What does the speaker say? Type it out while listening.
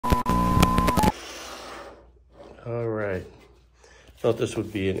Thought this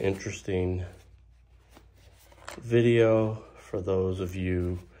would be an interesting video for those of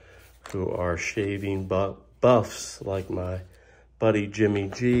you who are shaving buffs like my buddy Jimmy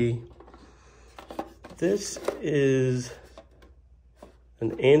G. This is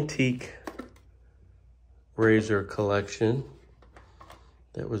an antique razor collection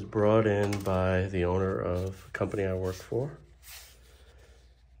that was brought in by the owner of a company I work for.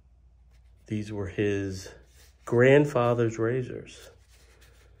 These were his grandfather's razors.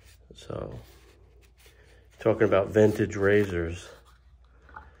 So, talking about vintage razors,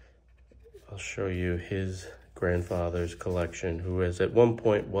 I'll show you his grandfather's collection, who at one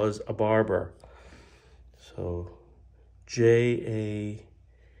point was a barber. So, J.A.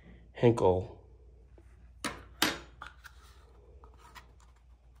 Henckels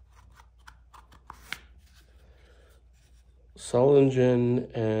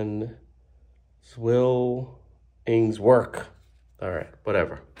Solingen Zwillingswerk. All right,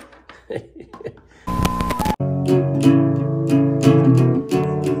 whatever.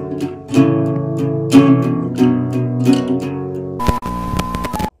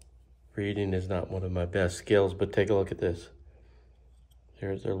 Reading is not one of my best skills, but take a look at this.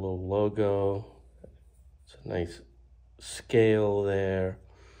 Here's their little logo. It's a nice scale there.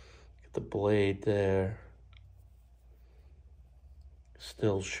 Get the blade there.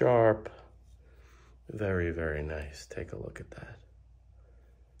 Still sharp. Very, very nice. Take a look at that.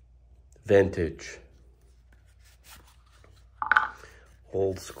 Vintage.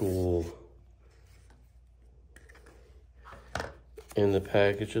 Old school. In the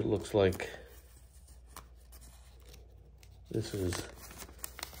package, it looks like this is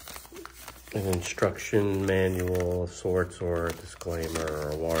an instruction manual of sorts, or a disclaimer,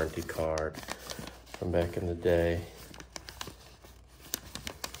 or a warranty card from back in the day.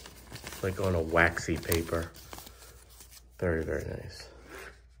 It's like on a waxy paper. Very, very nice.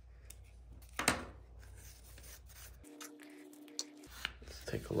 Let's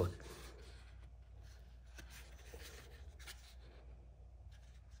take a look.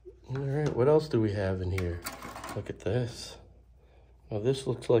 All right, what else do we have in here? Look at this. Now this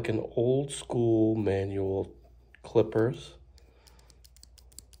looks like an old school manual clippers.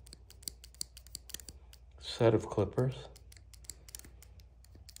 Set of clippers.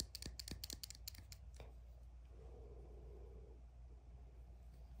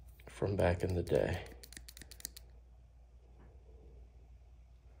 From back in the day.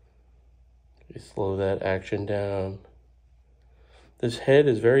 You slow that action down. This head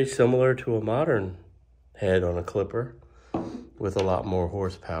is very similar to a modern head on a clipper with a lot more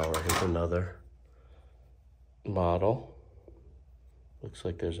horsepower. Here's another model. Looks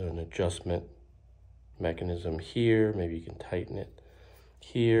like there's an adjustment mechanism here. Maybe you can tighten it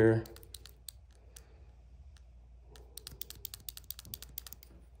here.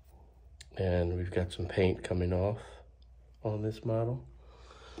 And we've got some paint coming off on this model.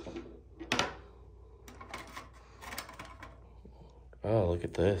 Oh, look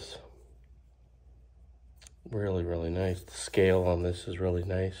at this. Really, really nice. The scale on this is really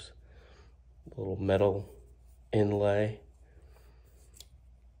nice. A little metal inlay.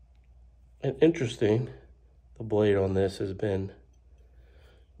 And interesting, the blade on this has been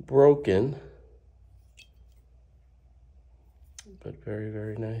broken. But very,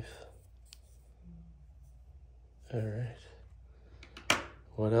 very nice. All right.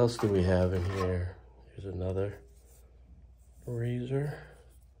 What else do we have in here? Here's another razor.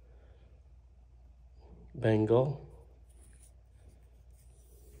 Bengall.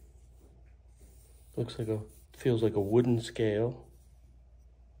 Looks like feels like a wooden scale.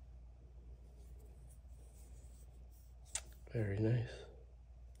 Very nice.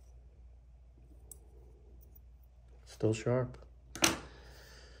 Still sharp.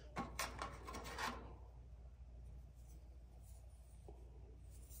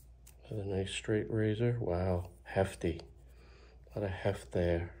 A nice straight razor. Wow, hefty. A lot of heft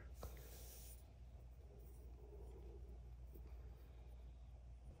there.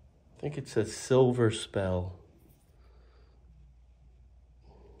 I think it says Silver Spell.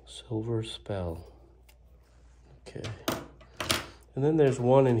 Silver Spell. Okay. And then there's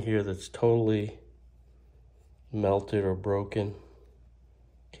one in here that's totally melted or broken.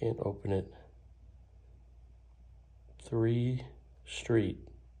 Can't open it. 3 Street.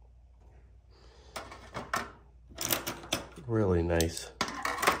 Really nice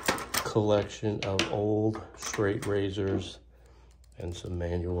collection of old straight razors and some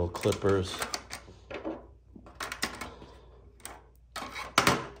manual clippers.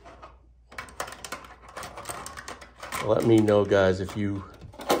 Let me know, guys, if you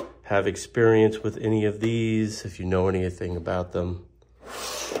have experience with any of these, if you know anything about them.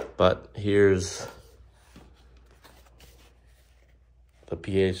 But here's the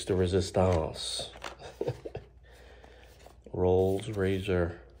pièce de résistance. Rolls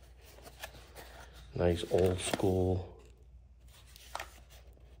razor. Nice old school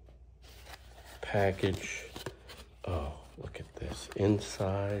package. Oh, look at this.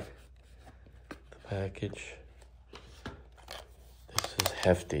 Inside the package. This is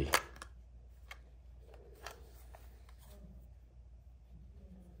hefty.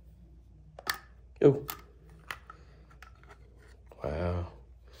 Oh. Wow.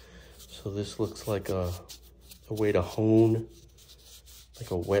 So this looks like a way to hone,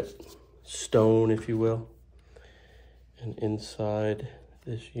 like a wet stone, if you will. And inside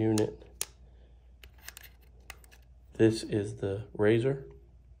this unit, this is the razor.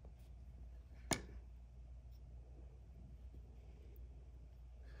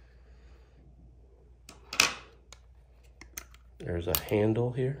 There's a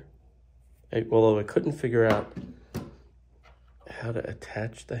handle here. Although I couldn't figure out how to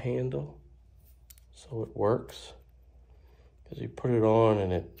attach the handle so it works, because you put it on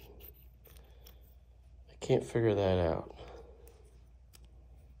and I can't figure that out.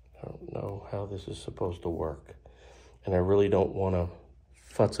 I don't know how this is supposed to work, and I really don't want to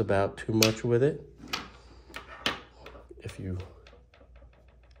futz about too much with it. If you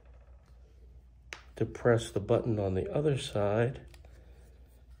depress the button on the other side,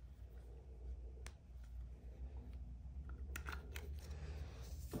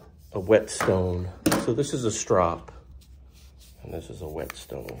 a whetstone. So this is a strop, and this is a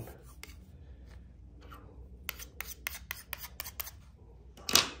whetstone.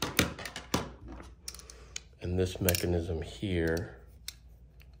 And this mechanism here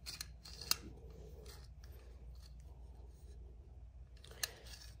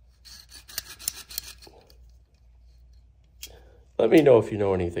let me know if you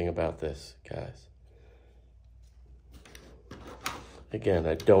know anything about this, guys. Again,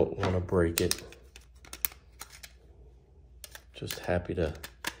 I don't want to break it. Just happy to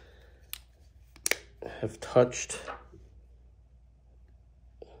have touched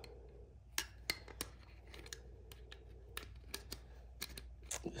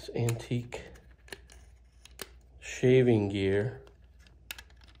this antique shaving gear.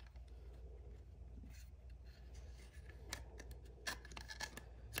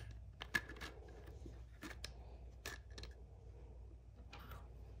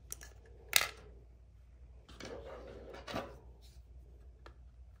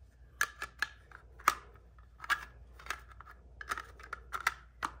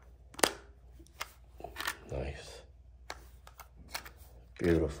 Nice.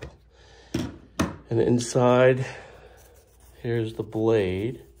 Beautiful. And inside, here's the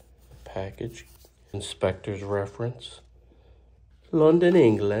blade package. Inspector's reference. London,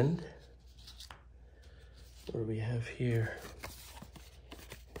 England. What do we have here?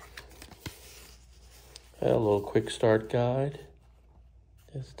 A little quick start guide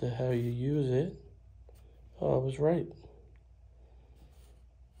as to how you use it. Oh, I was right.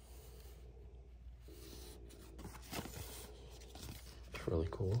 Really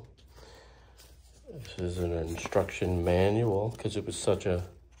cool. This is an instruction manual because it was such a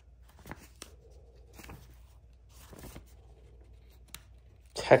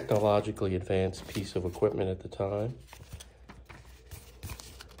technologically advanced piece of equipment at the time.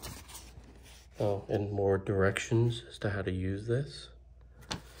 Oh, and more directions as to how to use this.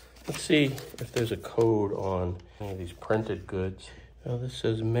 Let's see if there's a code on any of these printed goods. Oh, this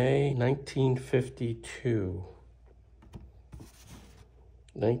says May 1952.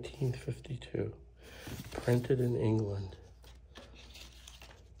 1952, printed in England.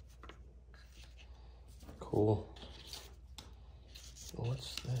 Cool.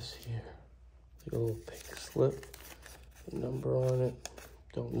 What's this here? The little pink slip, the number on it.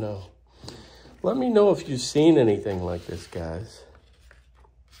 Don't know. Let me know if you've seen anything like this, guys.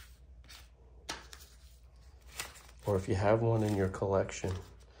 Or if you have one in your collection.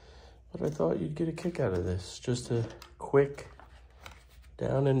 But I thought you'd get a kick out of this. Just a quick,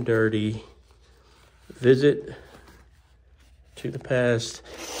 down and dirty visit to the past.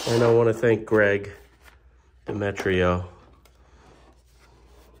 And I want to thank Greg Demetriou,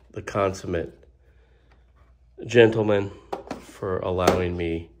 the consummate gentleman, for allowing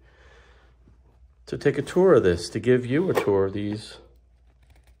me to take a tour of this, to give you a tour of these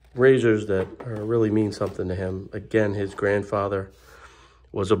razors that really mean something to him. Again, his grandfather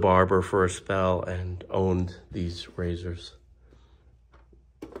was a barber for a spell and owned these razors.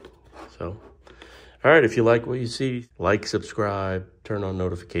 So, all right, if you like what you see, like, subscribe, turn on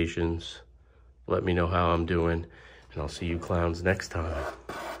notifications, let me know how I'm doing, and I'll see you clowns next time.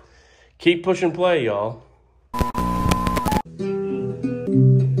 Keep pushing play, y'all.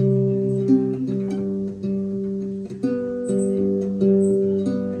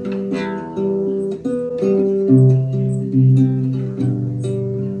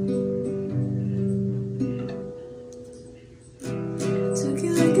 Took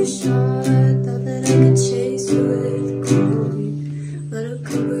you like a shot, thought that I could chase you away.